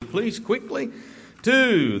please, quickly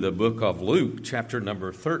to the book of Luke, chapter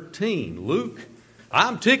number 13. Luke,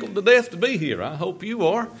 I'm tickled to death to be here. I hope you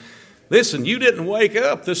are. Listen, you didn't wake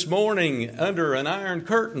up this morning under an iron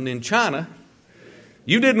curtain in China.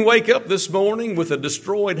 You didn't wake up this morning with a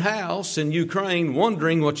destroyed house in Ukraine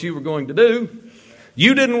wondering what you were going to do.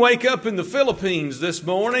 You didn't wake up in the Philippines this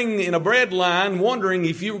morning in a bread line wondering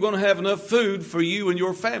if you were going to have enough food for you and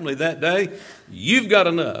your family that day. You've got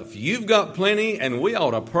enough. You've got plenty, and we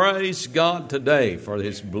ought to praise God today for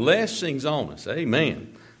His blessings on us.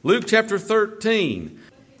 Amen. Luke chapter 13.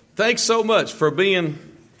 Thanks so much for being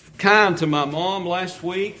kind to my mom last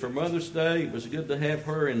week for Mother's Day. It was good to have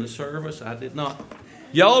her in the service. I did not.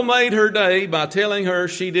 Y'all made her day by telling her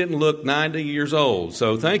she didn't look 90 years old.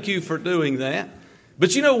 So thank you for doing that.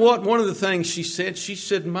 But you know what? One of the things she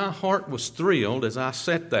said, my heart was thrilled as I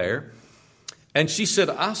sat there. And she said,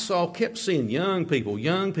 kept seeing young people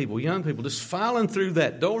just filing through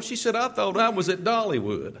that door. She said, I thought I was at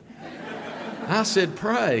Dollywood. I said,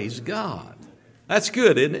 praise God. That's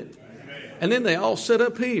good, isn't it? And then they all sit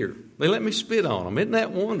up here. They let me spit on them. Isn't that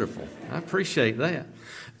wonderful? I appreciate that.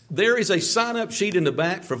 There is a sign-up sheet in the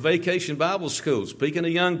back for Vacation Bible School. Speaking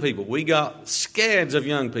of young people, we got scads of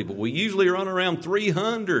young people. We usually run around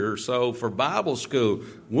 300 or so for Bible school.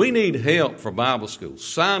 We need help for Bible school.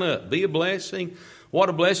 Sign up. Be a blessing. What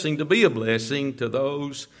a blessing to be a blessing to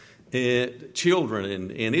those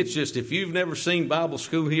children. And it's just, if you've never seen Bible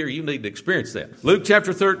school here, you need to experience that. Luke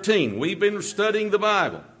chapter 13. We've been studying the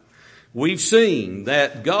Bible. We've seen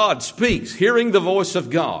that God speaks, hearing the voice of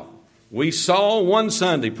God. We saw one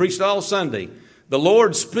Sunday, preached all Sunday, the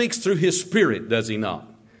Lord speaks through His Spirit, does He not?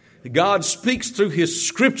 God speaks through His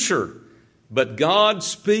Scripture, but God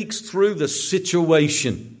speaks through the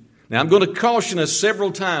situation. Now, I'm going to caution us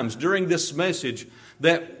several times during this message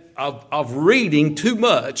that of reading too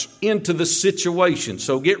much into the situation.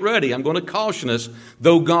 So get ready. I'm going to caution us,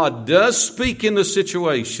 though God does speak in the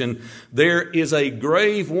situation, there is a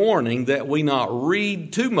grave warning that we not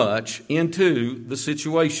read too much into the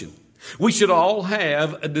situation. We should all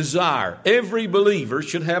have a desire. Every believer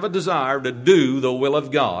should have a desire to do the will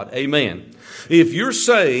of God. Amen. If you're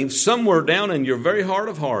saved, somewhere down in your very heart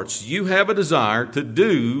of hearts, you have a desire to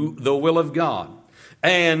do the will of God.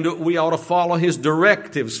 And we ought to follow His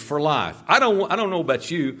directives for life. I don't know about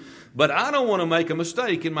you, but I don't want to make a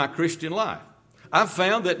mistake in my Christian life. I've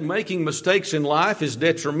found that making mistakes in life is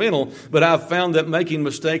detrimental, but I've found that making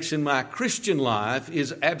mistakes in my Christian life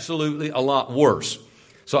is absolutely a lot worse.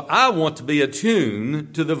 So I want to be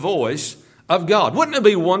attuned to the voice of God. Wouldn't it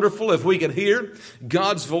be wonderful if we could hear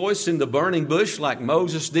God's voice in the burning bush like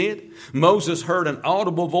Moses did? Moses heard an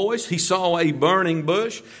audible voice. He saw a burning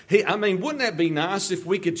bush. Wouldn't that be nice if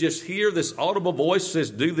we could just hear this audible voice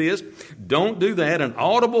says, do this, don't do that, an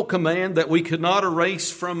audible command that we could not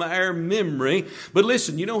erase from our memory. But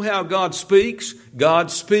listen, you know how God speaks?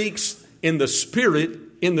 God speaks in the Spirit,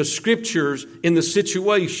 in the Scriptures, in the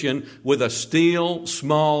situation with a still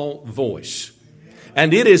small voice.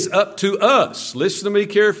 And it is up to us, listen to me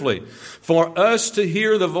carefully, for us to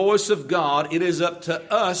hear the voice of God. It is up to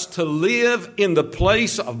us to live in the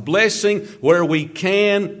place of blessing where we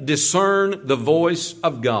can discern the voice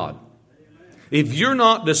of God. If you're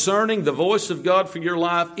not discerning the voice of God for your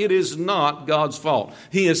life, it is not God's fault.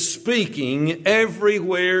 He is speaking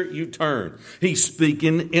everywhere you turn. He's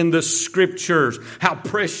speaking in the Scriptures. How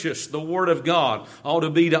precious the Word of God ought to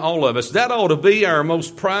be to all of us. That ought to be our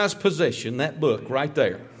most prized possession, that book right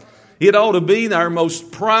there. It ought to be our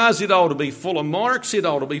most prized. It ought to be full of marks. It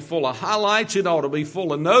ought to be full of highlights. It ought to be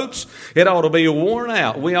full of notes. It ought to be worn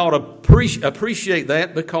out. We ought to appreciate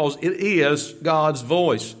that because it is God's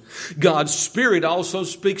voice. God's Spirit also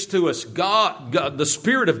speaks to us. God, the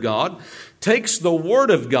Spirit of God, takes the Word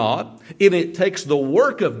of God, it takes the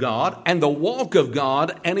work of God and the walk of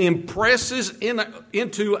God and impresses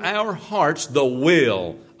into our hearts the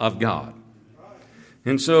will of God.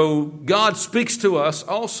 And so God speaks to us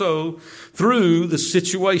also through the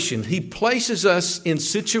situation. He places us in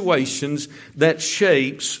situations that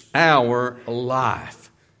shapes our life.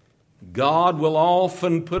 God will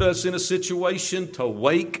often put us in a situation to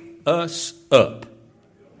wake us up.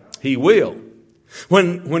 He will.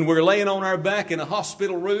 When we're laying on our back in a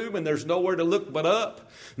hospital room and there's nowhere to look but up,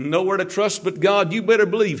 nowhere to trust but God, you better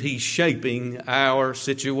believe He's shaping our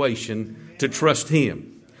situation to trust Him.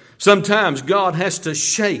 Sometimes God has to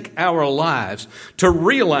shake our lives to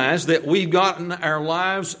realize that we've gotten our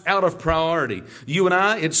lives out of priority. You and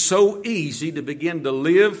I, it's so easy to begin to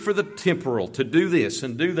live for the temporal, to do this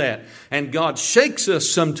and do that. And God shakes us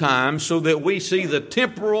sometimes so that we see the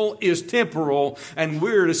temporal is temporal and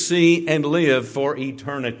we're to see and live for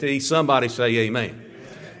eternity. Somebody say amen.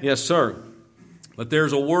 Yes, sir. But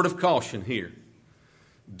there's a word of caution here.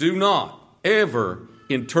 Do not ever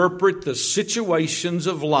interpret the situations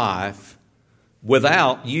of life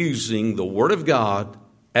without using the Word of God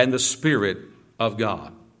and the Spirit of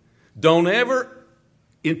God. Don't ever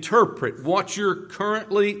interpret what you're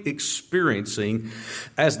currently experiencing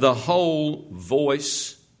as the whole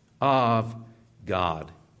voice of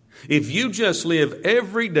God. If you just live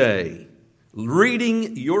every day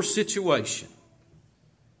reading your situation,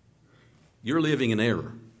 you're living in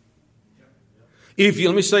error. Let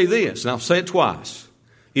me say this, and I'll say it twice.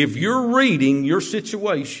 If you're reading your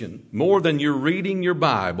situation more than you're reading your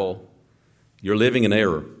Bible, you're living in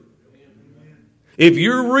error. If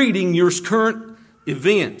you're reading your current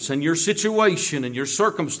events and your situation and your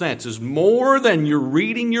circumstances more than you're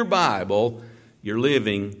reading your Bible, you're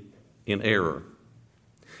living in error.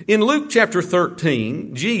 In Luke chapter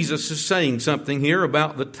 13, Jesus is saying something here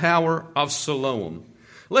about the Tower of Siloam.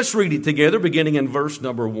 Let's read it together, beginning in verse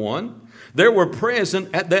number 1. There were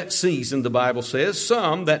present at that season, the Bible says,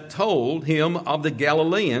 some that told him of the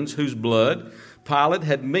Galileans whose blood Pilate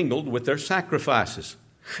had mingled with their sacrifices.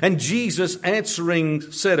 And Jesus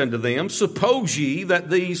answering said unto them, suppose ye that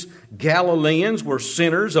these Galileans were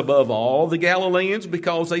sinners above all the Galileans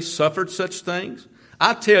because they suffered such things?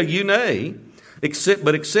 I tell you, nay,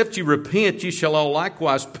 except you repent, ye shall all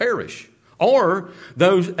likewise perish. Or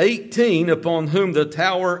those 18 upon whom the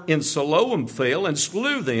tower in Siloam fell and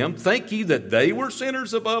slew them, think ye that they were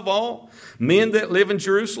sinners above all men that live in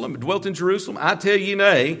Jerusalem, dwelt in Jerusalem? I tell you,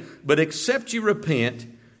 nay, but except you repent,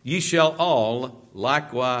 ye shall all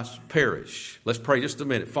likewise perish. Let's pray just a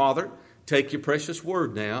minute. Father, take your precious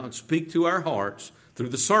word now and speak to our hearts through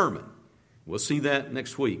the sermon. We'll see that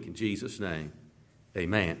next week in Jesus' name.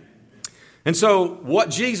 Amen. And so what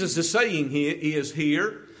Jesus is saying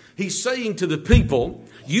here, he's saying to the people,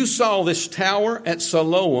 you saw this tower at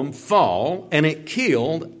Siloam fall and it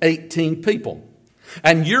killed 18 people.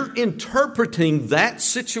 And you're interpreting that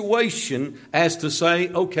situation as to say,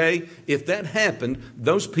 okay, if that happened,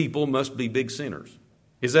 those people must be big sinners.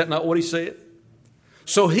 Is that not what he said?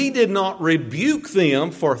 So he did not rebuke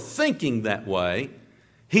them for thinking that way.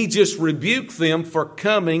 He just rebuked them for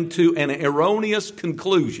coming to an erroneous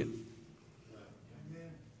conclusion.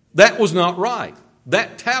 That was not right.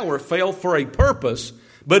 That tower fell for a purpose,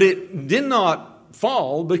 but it did not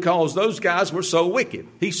fall because those guys were so wicked.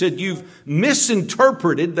 He said, you've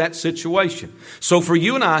misinterpreted that situation. So for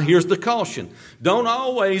you and I, here's the caution. Don't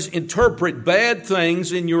always interpret bad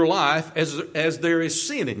things in your life as there is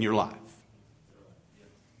sin in your life.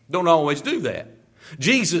 Don't always do that.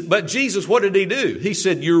 But Jesus, what did he do? He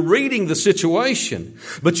said, you're reading the situation,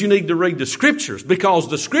 but you need to read the Scriptures, because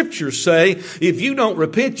the Scriptures say, if you don't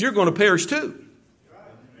repent, you're going to perish too.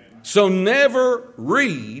 So never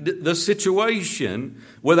read the situation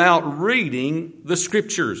without reading the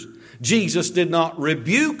Scriptures. Jesus did not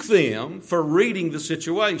rebuke them for reading the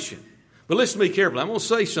situation. But listen to me carefully. I'm going to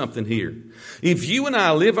say something here. If you and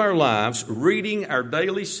I live our lives reading our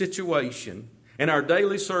daily situation and our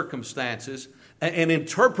daily circumstances and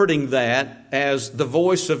interpreting that as the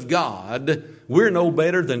voice of God, we're no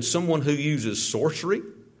better than someone who uses sorcery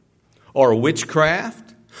or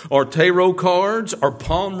witchcraft or tarot cards or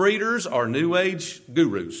palm readers or New Age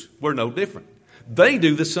gurus. We're no different. They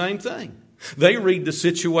do the same thing. They read the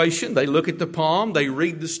situation, they look at the palm, they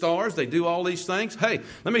read the stars, they do all these things. Hey,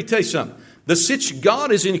 let me tell you something.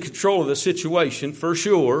 God is in control of the situation for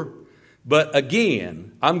sure. But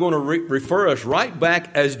again, I'm going to refer us right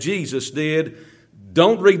back as Jesus did.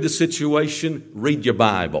 Don't read the situation, read your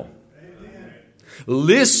Bible. Amen.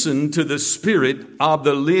 Listen to the Spirit of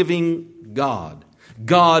the living God.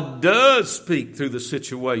 God does speak through the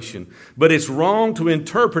situation, but it's wrong to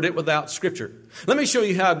interpret it without Scripture. Let me show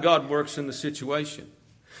you how God works in the situation.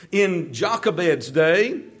 In Jochebed's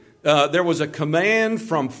day, there was a command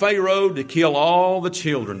from Pharaoh to kill all the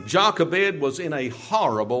children. Jochebed was in a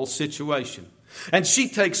horrible situation. And she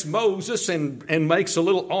takes Moses and makes a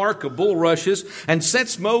little ark of bulrushes and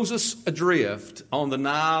sets Moses adrift on the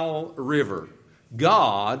Nile River.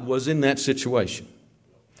 God was in that situation.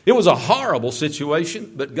 It was a horrible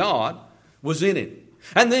situation, but God was in it.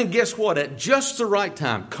 And then guess what? At just the right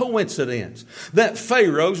time, coincidence, that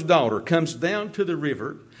Pharaoh's daughter comes down to the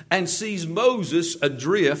river and sees Moses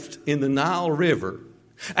adrift in the Nile River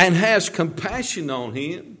and has compassion on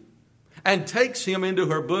him and takes him into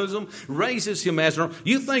her bosom, raises him as her own.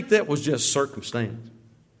 You think that was just circumstance?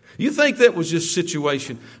 You think that was just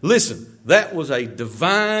situation? Listen, that was a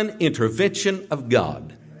divine intervention of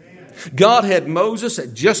God. God had Moses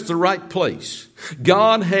at just the right place.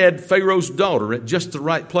 God had Pharaoh's daughter at just the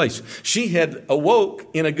right place. She had awoke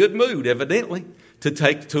in a good mood, evidently,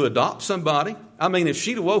 to adopt somebody. I mean, if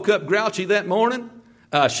she'd have woke up grouchy that morning,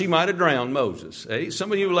 she might have drowned Moses.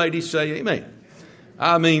 Some of you ladies say amen.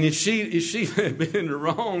 I mean, if she had been in the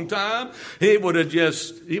wrong time, wouldn't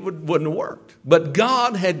have worked. But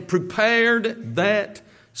God had prepared that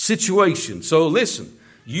situation. So listen,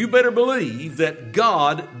 you better believe that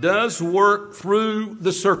God does work through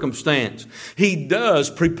the circumstance. He does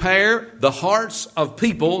prepare the hearts of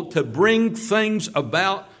people to bring things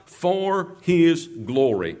about for His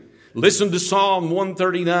glory. Listen to Psalm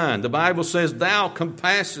 139. The Bible says, Thou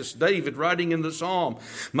compassest, David writing in the Psalm,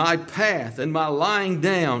 my path and my lying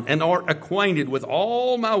down, and art acquainted with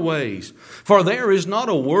all my ways. For there is not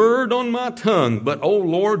a word on my tongue, but, O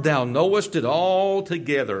Lord, Thou knowest it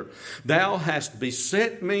altogether. Thou hast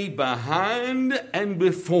beset me behind and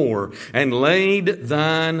before, and laid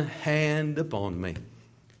Thine hand upon me.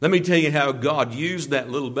 Let me tell you how God used that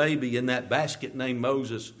little baby in that basket named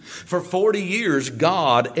Moses. For 40 years,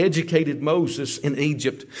 God educated Moses in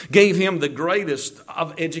Egypt, gave him the greatest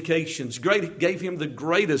of educations, gave him the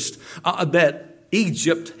greatest that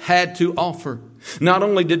Egypt had to offer. Not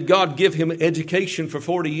only did God give him education for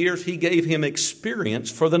 40 years, He gave him experience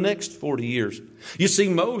for the next 40 years. You see,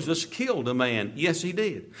 Moses killed a man. Yes, he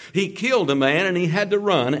did. He killed a man, and he had to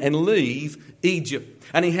run and leave Egypt.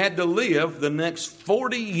 And he had to live the next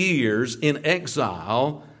 40 years in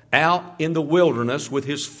exile out in the wilderness with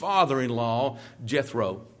his father-in-law,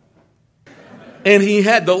 Jethro. And he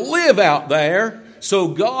had to live out there, so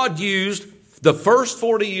God used the first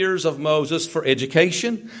 40 years of Moses for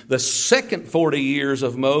education, the second 40 years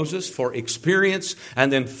of Moses for experience,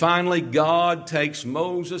 and then finally God takes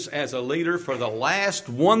Moses as a leader for the last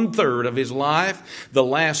 1/3 of his life, the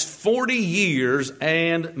last 40 years,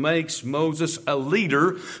 and makes Moses a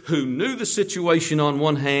leader who knew the situation on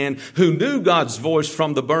one hand, who knew God's voice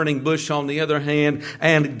from the burning bush on the other hand,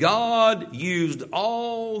 and God used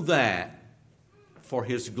all that for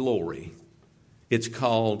His glory. It's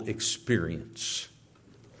called experience.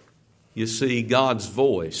 You see, God's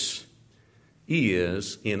voice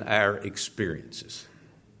is in our experiences.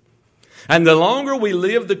 And the longer we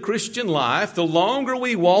live the Christian life, the longer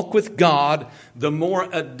we walk with God, the more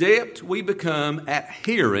adept we become at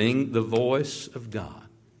hearing the voice of God.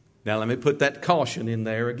 Now, let me put that caution in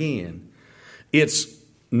there again. It's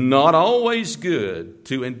not always good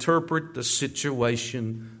to interpret the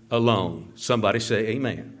situation alone. Somebody say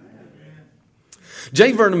amen.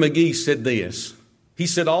 J. Vernon McGee said this. He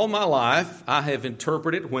said, all my life I have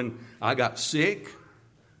interpreted when I got sick,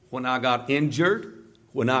 when I got injured,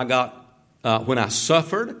 when I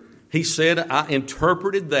suffered. He said, I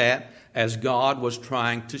interpreted that as God was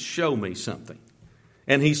trying to show me something.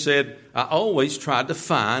 And he said, I always tried to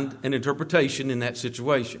find an interpretation in that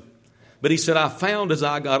situation. But he said, I found as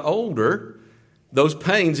I got older, those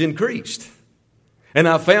pains increased. And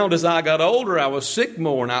I found as I got older, I was sick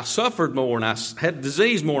more, and I suffered more, and I had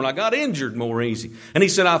disease more, and I got injured more easy. And he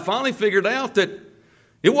said, I finally figured out that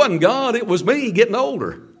it wasn't God, it was me getting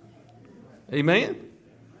older. Amen?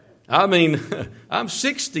 I mean, I'm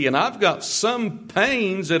 60, and I've got some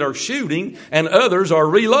pains that are shooting, and others are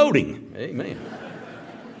reloading. Amen.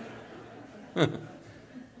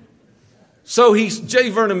 So J.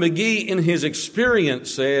 Vernon McGee, in his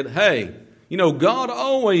experience, said, hey, you know, God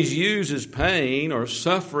always uses pain or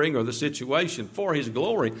suffering or the situation for His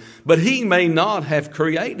glory, but He may not have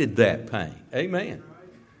created that pain. Amen.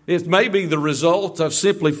 It may be the result of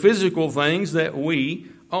simply physical things that we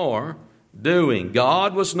are doing.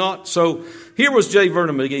 God was not. So here was J.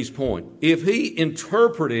 Vernon McGee's point. If he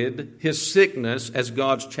interpreted his sickness as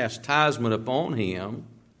God's chastisement upon him,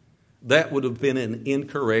 that would have been an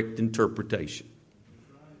incorrect interpretation.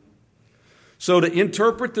 So to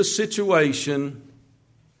interpret the situation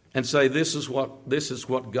and say this is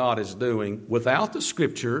what God is doing without the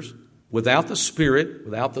Scriptures, without the Spirit,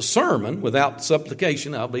 without the sermon, without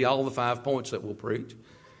supplication, that'll be all the 5 points that we'll preach,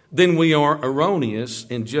 then we are erroneous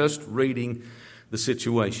in just reading the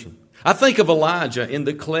situation. I think of Elijah in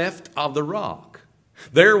the cleft of the rock.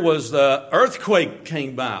 There was the earthquake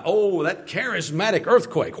came by. Oh, that charismatic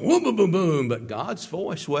earthquake. Boom, boom, boom, boom. But God's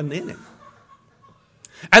voice wasn't in it.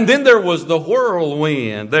 And then there was the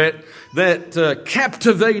whirlwind, that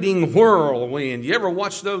captivating whirlwind. You ever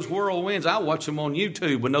watch those whirlwinds? I watch them on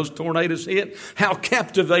YouTube when those tornadoes hit. How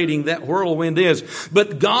captivating that whirlwind is.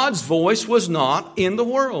 But God's voice was not in the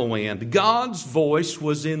whirlwind. God's voice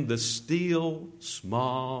was in the still,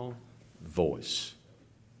 small voice.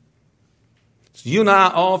 So you and I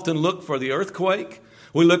often look for the earthquake.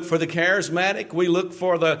 We look for the charismatic. We look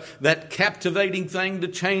for that captivating thing to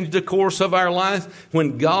change the course of our life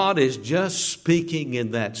when God is just speaking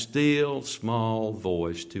in that still, small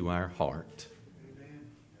voice to our heart.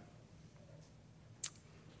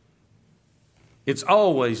 It's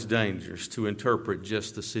always dangerous to interpret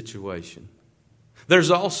just the situation.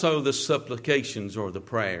 There's also the supplications or the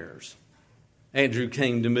prayers. Andrew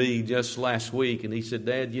came to me just last week and he said,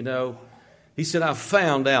 Dad, he said, I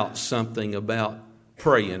found out something about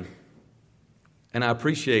praying. And I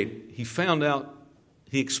appreciate he found out,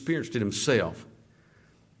 he experienced it himself.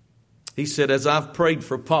 He said, as I've prayed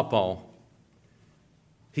for Pawpaw,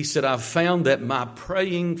 he said, I've found that my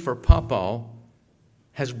praying for Pawpaw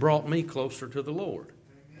has brought me closer to the Lord.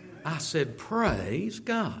 I said, praise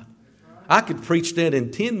God. I could preach that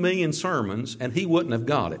in 10 million sermons and he wouldn't have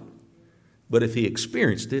got it. But if he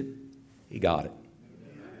experienced it, he got it.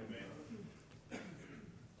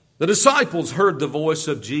 The disciples heard the voice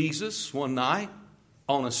of Jesus one night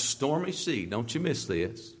on a stormy sea. Don't you miss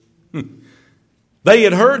this. They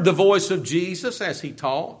had heard the voice of Jesus as he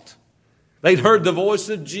taught. They'd heard the voice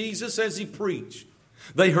of Jesus as he preached.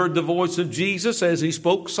 They heard the voice of Jesus as he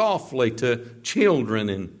spoke softly to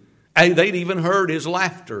children. And they'd even heard his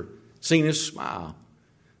laughter, seen his smile.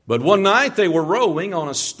 But one night they were rowing on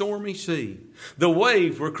a stormy sea. The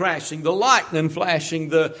waves were crashing, the lightning flashing,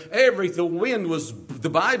 the wind was, the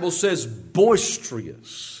Bible says,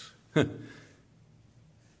 boisterous.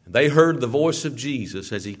 They heard the voice of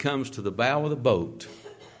Jesus as he comes to the bow of the boat.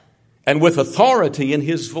 And with authority in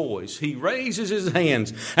his voice, he raises his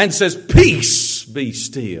hands and says, peace, be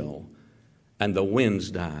still. And the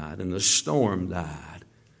winds died and the storm died.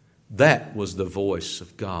 That was the voice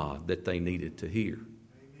of God that they needed to hear.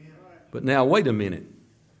 But now, wait a minute.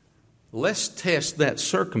 Let's test that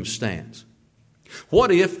circumstance.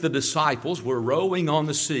 What if the disciples were rowing on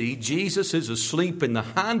the sea, Jesus is asleep in the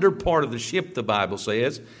hinder part of the ship, the Bible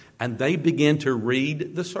says, and they begin to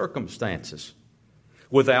read the circumstances?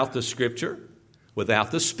 Without the Scripture,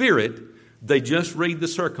 without the Spirit, they just read the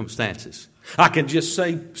circumstances. I can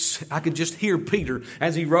just hear Peter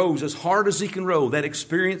as he rows as hard as he can row, that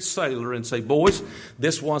experienced sailor, and say, boys,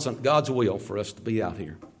 this wasn't God's will for us to be out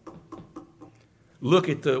here. Look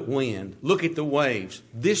at the wind. Look at the waves.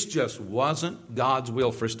 This just wasn't God's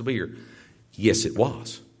will for us to be here. Yes, it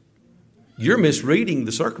was. You're misreading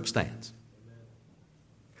the circumstance.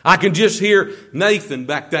 I can just hear Nathan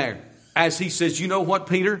back there as he says, you know what,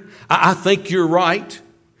 Peter? I think you're right.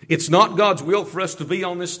 It's not God's will for us to be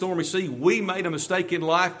on this stormy sea. We made a mistake in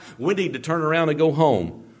life. We need to turn around and go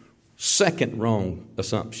home. Second wrong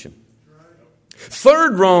assumption.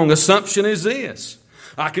 Third wrong assumption is this.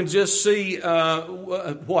 I can just see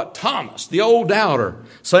Thomas, the old doubter,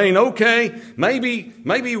 saying, okay, maybe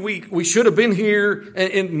we should have been here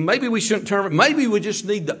and maybe we shouldn't turn. Maybe we just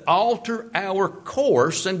need to alter our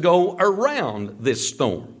course and go around this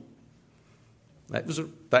storm.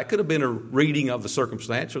 That could have been a reading of the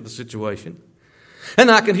circumstance or the situation.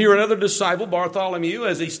 And I can hear another disciple, Bartholomew,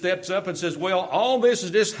 as he steps up and says, well, all this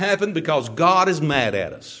has just happened because God is mad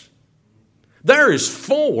at us. There is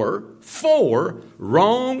four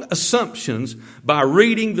wrong assumptions by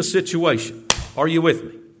reading the situation. Are you with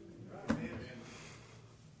me?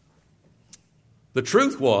 The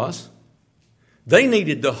truth was, they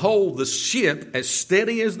needed to hold the ship as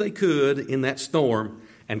steady as they could in that storm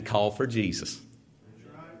and call for Jesus.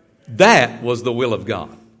 That was the will of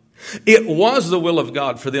God. It was the will of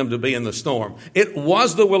God for them to be in the storm. It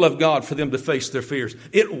was the will of God for them to face their fears.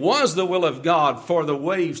 It was the will of God for the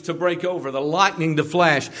waves to break over, the lightning to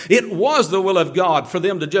flash. It was the will of God for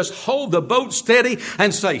them to just hold the boat steady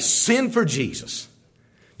and say, send for Jesus.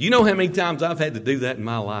 You know how many times I've had to do that in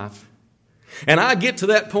my life? And I get to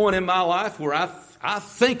that point in my life where I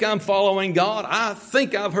think I'm following God. I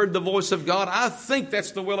think I've heard the voice of God. I think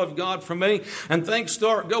that's the will of God for me. And things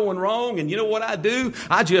start going wrong. And you know what I do?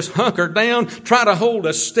 I just hunker down, try to hold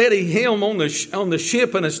a steady helm on the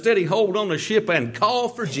ship and a steady hold on the ship and call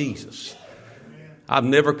for Jesus. I've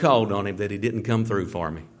never called on him that he didn't come through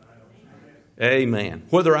for me. Amen.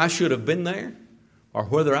 Whether I should have been there or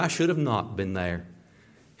whether I should have not been there,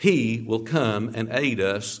 he will come and aid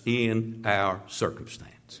us in our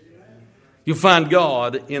circumstance. You'll find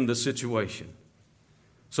God in the situation.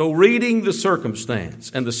 So reading the circumstance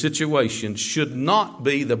and the situation should not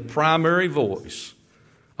be the primary voice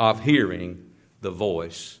of hearing the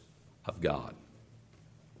voice of God.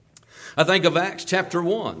 I think of Acts chapter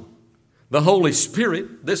 1. The Holy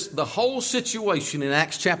Spirit, the whole situation in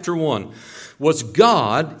Acts chapter 1 was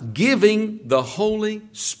God giving the Holy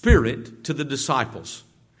Spirit to the disciples.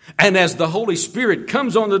 And as the Holy Spirit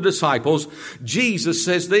comes on the disciples, Jesus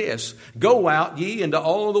says this, "Go out ye into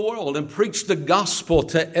all the world and preach the gospel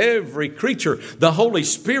to every creature." The Holy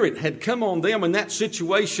Spirit had come on them in that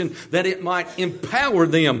situation that it might empower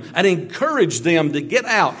them and encourage them to get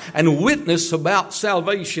out and witness about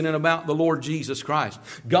salvation and about the Lord Jesus Christ.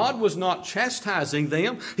 God was not chastising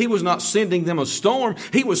them. He was not sending them a storm.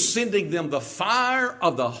 He was sending them the fire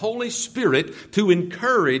of the Holy Spirit to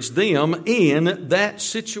encourage them in that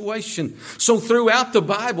situation. So throughout the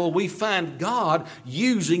Bible, we find God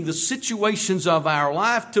using the situations of our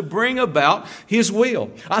life to bring about His will.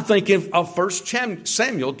 I think of 1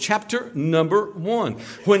 Samuel chapter number 1,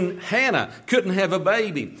 when Hannah couldn't have a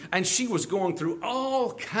baby and she was going through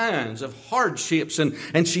all kinds of hardships,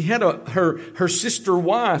 and she had her sister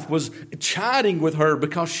wife was chiding with her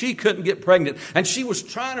because she couldn't get pregnant, and she was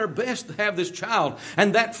trying her best to have this child,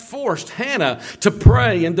 and that forced Hannah to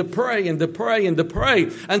pray and to pray and to pray and to pray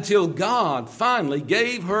until God finally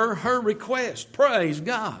gave her her request. Praise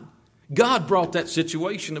God. God brought that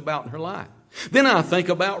situation about in her life. Then I think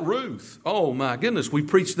about Ruth. Oh my goodness, we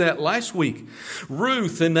preached that last week.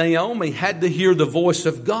 Ruth and Naomi had to hear the voice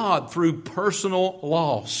of God through personal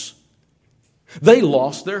loss. They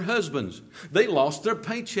lost their husbands. They lost their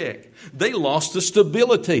paycheck. They lost the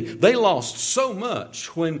stability. They lost so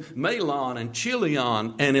much when Mahlon and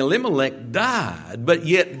Chilion and Elimelech died. But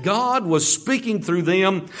yet God was speaking through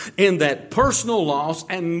them in that personal loss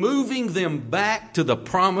and moving them back to the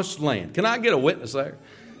promised land. Can I get a witness there?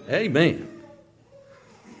 Amen.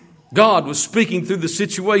 God was speaking through the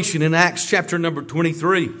situation in Acts chapter number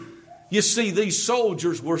 23. You see, these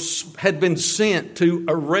soldiers had been sent to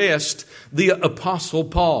arrest the Apostle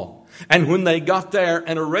Paul. And when they got there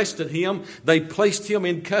and arrested him, they placed him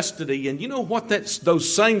in custody. And you know what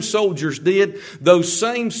those same soldiers did? Those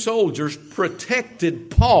same soldiers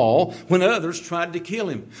protected Paul when others tried to kill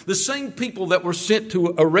him. The same people that were sent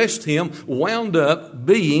to arrest him wound up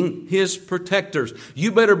being his protectors.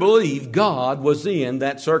 You better believe God was in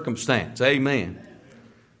that circumstance. Amen.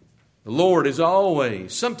 The Lord is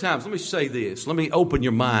always, sometimes, let me say this, let me open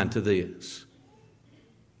your mind to this.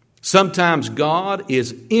 Sometimes God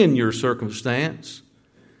is in your circumstance,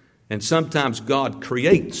 and sometimes God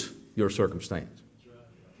creates your circumstance.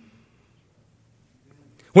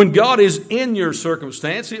 When God is in your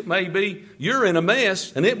circumstance, it may be you're in a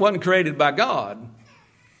mess, and it wasn't created by God.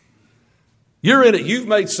 You're in it. You've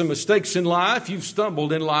made some mistakes in life. You've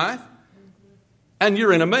stumbled in life. And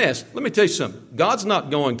you're in a mess. Let me tell you something. God's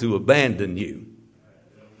not going to abandon you.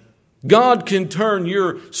 God can turn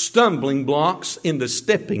your stumbling blocks into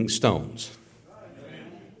stepping stones.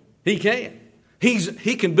 He can.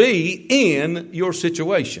 He can be in your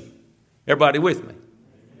situation. Everybody with me?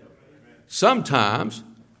 Sometimes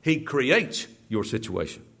He creates your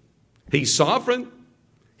situation. He's sovereign.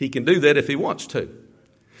 He can do that if He wants to.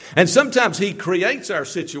 And sometimes He creates our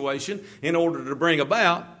situation in order to bring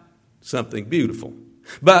about something beautiful.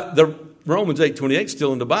 But the Romans 8:28 is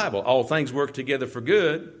still in the Bible. All things work together for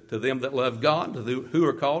good to them that love God, to who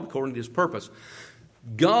are called according to His purpose.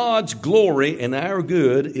 God's glory and our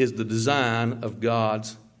good is the design of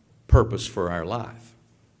God's purpose for our life.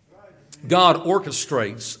 God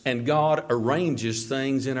orchestrates and God arranges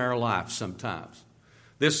things in our life sometimes.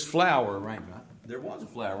 This flower arrangement, there was a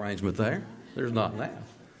flower arrangement there. There's not now.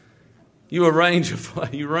 You arrange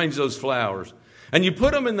those flowers. And you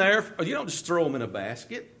put them in there. You don't just throw them in a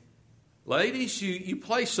basket. Ladies, you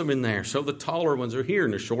place them in there. So the taller ones are here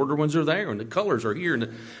and the shorter ones are there and the colors are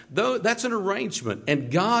here. That's an arrangement.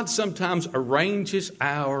 And God sometimes arranges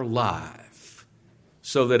our life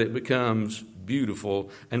so that it becomes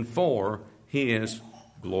beautiful and for His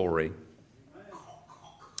glory.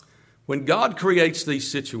 When God creates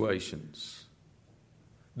these situations,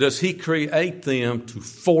 does He create them to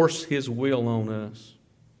force His will on us?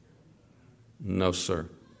 No, sir.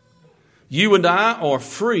 You and I are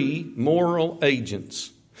free moral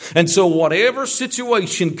agents. And so whatever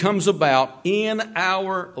situation comes about in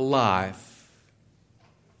our life,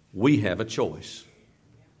 we have a choice.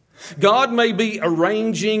 God may be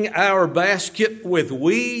arranging our basket with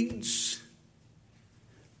weeds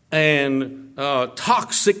and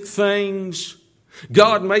toxic things.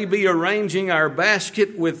 God may be arranging our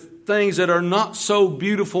basket with things that are not so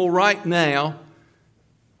beautiful right now,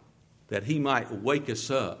 that He might wake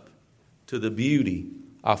us up to the beauty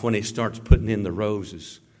of when He starts putting in the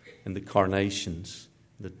roses and the carnations,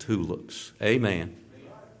 the tulips. Amen.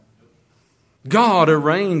 God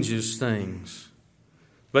arranges things,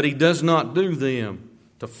 but He does not do them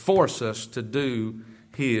to force us to do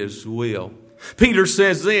His will. Peter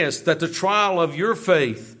says this, that the trial of your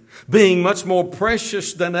faith, being much more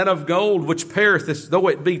precious than that of gold, which perisheth, though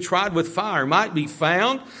it be tried with fire, might be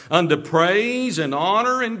found unto praise and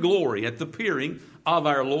honor and glory at the appearing of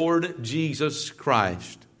our Lord Jesus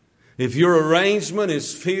Christ. If your arrangement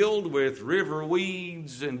is filled with river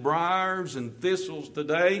weeds and briars and thistles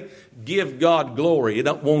today, give God glory.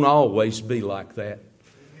 It won't always be like that.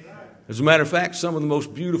 As a matter of fact, some of the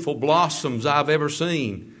most beautiful blossoms I've ever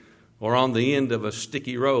seen are on the end of a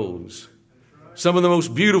sticky rose. Some of the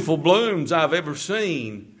most beautiful blooms I've ever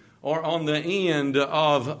seen are on the end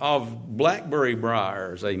of blackberry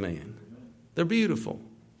briars. Amen. They're beautiful.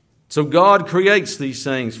 So God creates these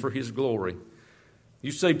things for His glory.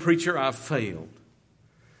 You say, preacher, I've failed.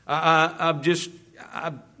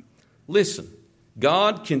 Listen,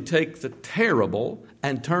 God can take the terrible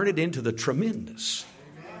and turn it into the tremendous.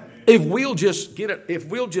 If we'll just get it, if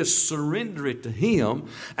we'll just surrender it to Him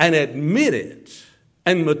and admit it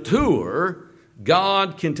and mature,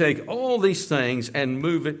 God can take all these things and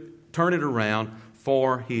move it, turn it around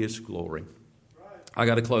for His glory. I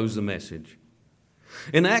got to close the message.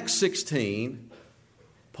 In Acts 16,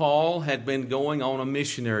 Paul had been going on a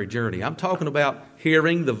missionary journey. I'm talking about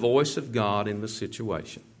hearing the voice of God in the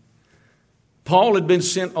situation. Paul had been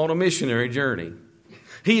sent on a missionary journey.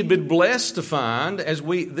 He had been blessed to find,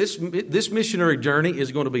 this missionary journey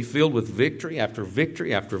is going to be filled with victory after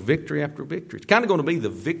victory after victory after victory. It's kind of going to be the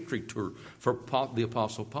victory tour for the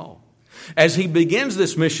Apostle Paul. As he begins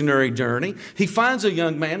this missionary journey, he finds a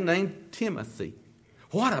young man named Timothy.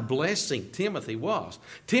 What a blessing Timothy was.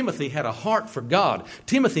 Timothy had a heart for God.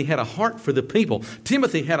 Timothy had a heart for the people.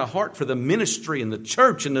 Timothy had a heart for the ministry and the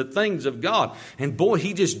church and the things of God. And boy,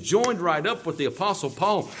 he just joined right up with the Apostle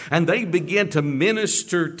Paul. And they began to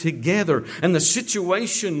minister together. And the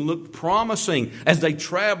situation looked promising as they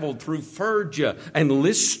traveled through Phrygia and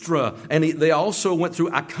Lystra. And they also went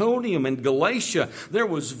through Iconium and Galatia. There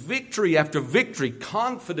was victory after victory.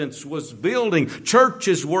 Confidence was building.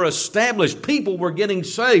 Churches were established. People were getting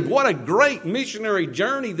saved. What a great missionary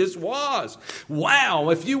journey this was. Wow,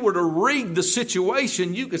 if you were to read the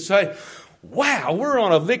situation, you could say, wow, we're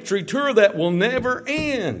on a victory tour that will never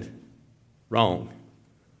end. Wrong.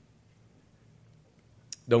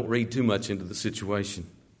 Don't read too much into the situation.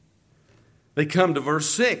 They come to verse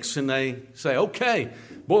 6 and they say, okay,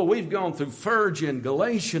 boy, we've gone through Phrygia and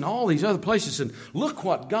Galatia and all these other places, and look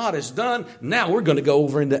what God has done. Now we're going to go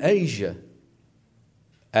over into Asia.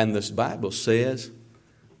 And this Bible says,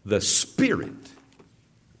 the Spirit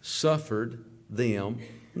suffered them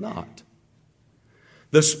not.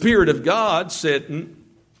 The Spirit of God said,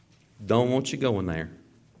 don't want you going there.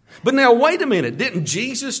 But now, wait a minute. Didn't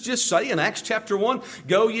Jesus just say in Acts chapter 1,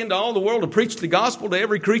 go ye into all the world and preach the gospel to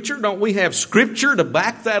every creature? Don't we have Scripture to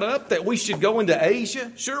back that up, that we should go into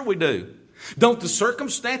Asia? Sure we do. Don't the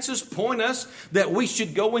circumstances point us that we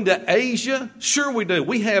should go into Asia? Sure we do.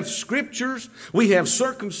 We have Scriptures. We have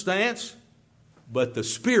circumstance. But the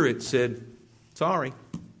Spirit said, sorry,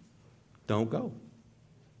 don't go.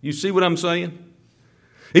 You see what I'm saying?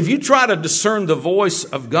 If you try to discern the voice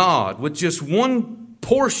of God with just one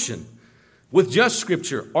portion, with just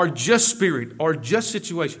Scripture or just Spirit or just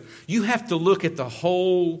situation, you have to look at the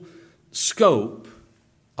whole scope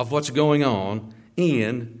of what's going on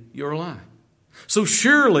in your life. So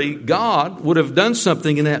surely God would have done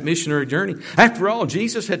something in that missionary journey. After all,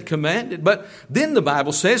 Jesus had commanded, but then the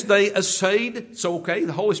Bible says they essayed. So okay,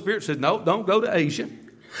 the Holy Spirit said, no, don't go to Asia.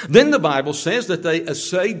 Then the Bible says that they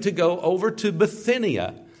essayed to go over to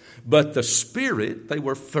Bithynia. But the Spirit, they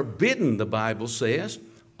were forbidden, the Bible says,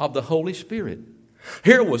 of the Holy Spirit.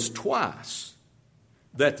 Here was twice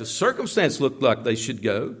that the circumstance looked like they should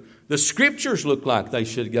go. The Scriptures looked like they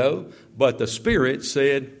should go. But the Spirit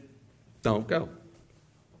said, don't go.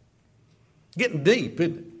 Getting deep,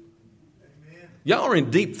 isn't it? Amen. Y'all are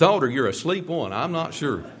in deep thought or you're asleep on. I'm not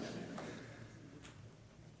sure.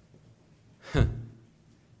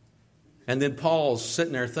 And then Paul's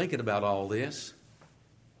sitting there thinking about all this.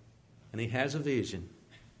 And he has a vision.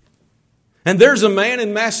 And there's a man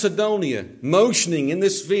in Macedonia motioning in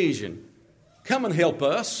this vision. Come and help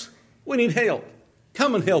us. We need help.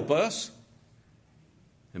 Come and help us.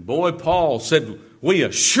 And boy, Paul said, we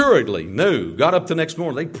assuredly knew. Got up the next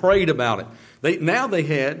morning. They prayed about it. Now they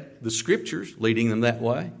had the Scriptures leading them that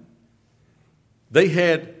way. They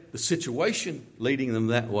had the situation leading them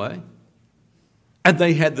that way. And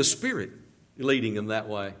they had the Spirit leading them that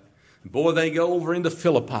way. Boy, they go over into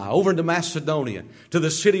Philippi, over into Macedonia, to the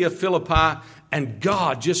city of Philippi, and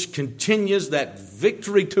God just continues that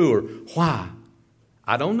victory tour. Why?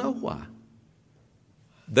 I don't know why.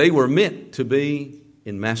 They were meant to be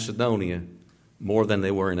in Macedonia more than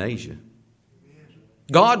they were in Asia.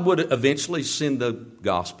 God would eventually send the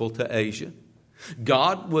gospel to Asia.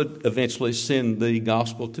 God would eventually send the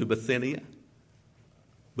gospel to Bithynia.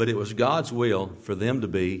 But it was God's will for them to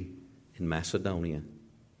be in Macedonia.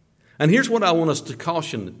 And here's what I want us to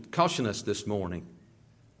caution us this morning.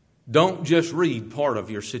 Don't just read part of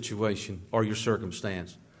your situation or your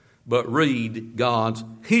circumstance, but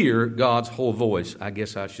hear God's whole voice, I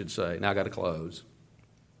guess I should say. Now I got to close.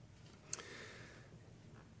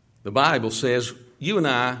 The Bible says you and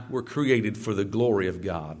I were created for the glory of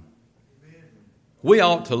God. We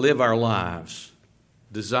ought to live our lives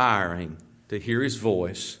desiring to hear His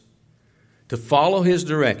voice, to follow His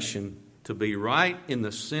direction, to be right in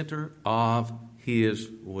the center of His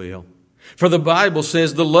will. For the Bible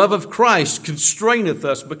says, the love of Christ constraineth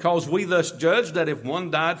us, because we thus judge that if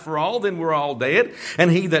one died for all, then we're all dead.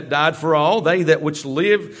 And he that died for all, they that which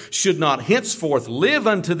live should not henceforth live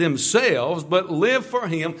unto themselves, but live for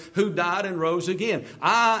Him who died and rose again.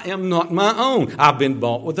 I am not my own. I've been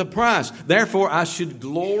bought with a price. Therefore, I should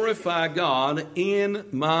glorify God in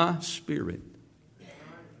my spirit.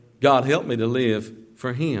 God, help me to live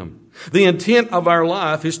for Him. The intent of our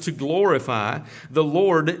life is to glorify the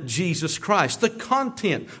Lord Jesus Christ. The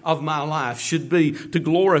content of my life should be to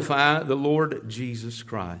glorify the Lord Jesus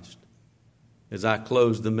Christ. As I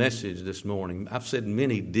close the message this morning, I've said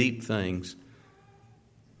many deep things.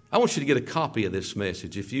 I want you to get a copy of this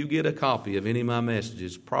message. If you get a copy of any of my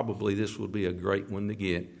messages, probably this would be a great one to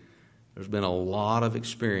get. There's been a lot of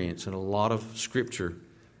experience and a lot of scripture,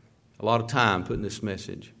 a lot of time put in this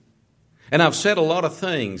message. And I've said a lot of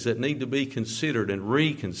things that need to be considered and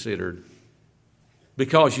reconsidered,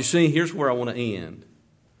 because, you see, here's where I want to end.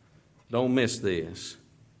 Don't miss this.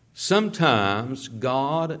 Sometimes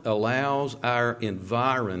God allows our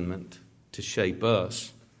environment to shape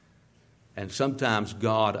us, and sometimes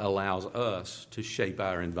God allows us to shape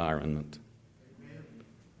our environment.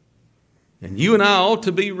 And you and I ought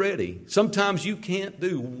to be ready. Sometimes you can't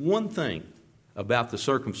do one thing about the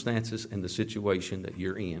circumstances and the situation that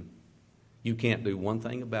you're in. You can't do one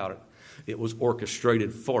thing about it. It was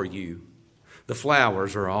orchestrated for you. The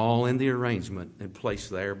flowers are all in the arrangement and placed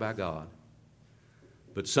there by God.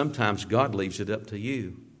 But sometimes God leaves it up to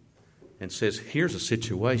you and says, here's a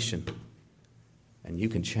situation, and you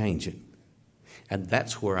can change it. And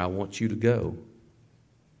that's where I want you to go.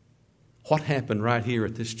 What happened right here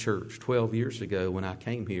at this church 12 years ago when I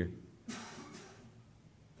came here?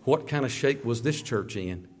 What kind of shape was this church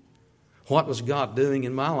in? What was God doing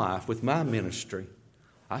in my life with my ministry?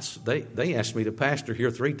 They asked me to pastor here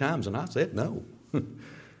 3 times, and I said no.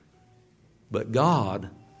 But God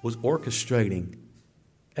was orchestrating.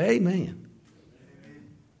 Amen.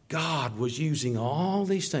 God was using all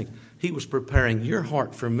these things. He was preparing your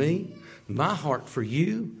heart for me, my heart for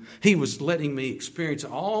you. He was letting me experience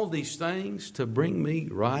all these things to bring me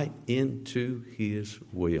right into His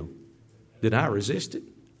will. Did I resist it?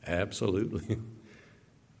 Absolutely.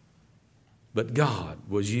 But God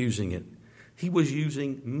was using it. He was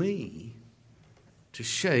using me to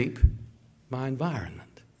shape my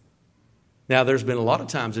environment. Now, there's been a lot of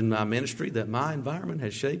times in my ministry that my environment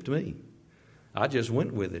has shaped me. I just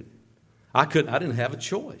went with it. I didn't have a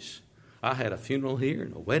choice. I had a funeral here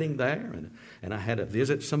and a wedding there, and I had to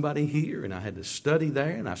visit somebody here, and I had to study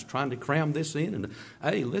there, and I was trying to cram this in. And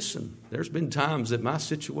hey, listen, there's been times that my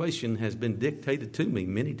situation has been dictated to me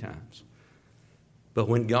many times. But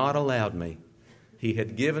when God allowed me, He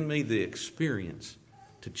had given me the experience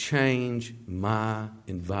to change my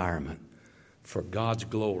environment for God's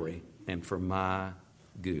glory and for my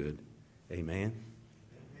good. Amen?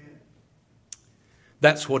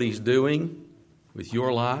 That's what He's doing with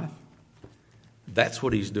your life. That's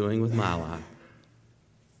what He's doing with my life.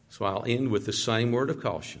 So I'll end with the same word of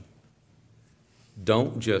caution.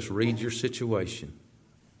 Don't just read your situation.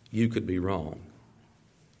 You could be wrong.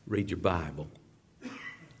 Read your Bible.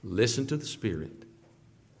 Listen to the Spirit.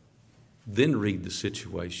 Then read the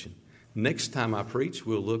situation. Next time I preach,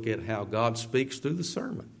 we'll look at how God speaks through the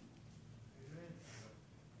sermon.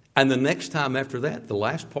 And the next time after that, the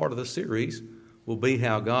last part of the series, will be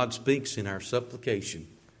how God speaks in our supplication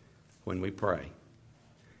when we pray.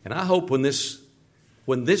 And I hope when this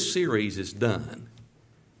series is done,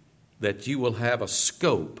 that you will have a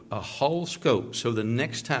scope, a whole scope, so the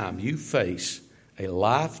next time you face a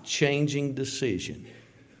life-changing decision,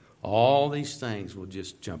 all these things will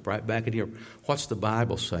just jump right back in here. What's the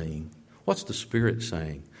Bible saying? What's the Spirit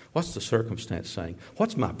saying? What's the circumstance saying?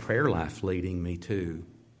 What's my prayer life leading me to?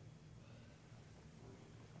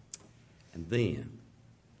 And then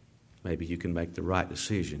maybe you can make the right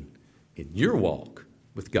decision in your walk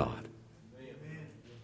with God.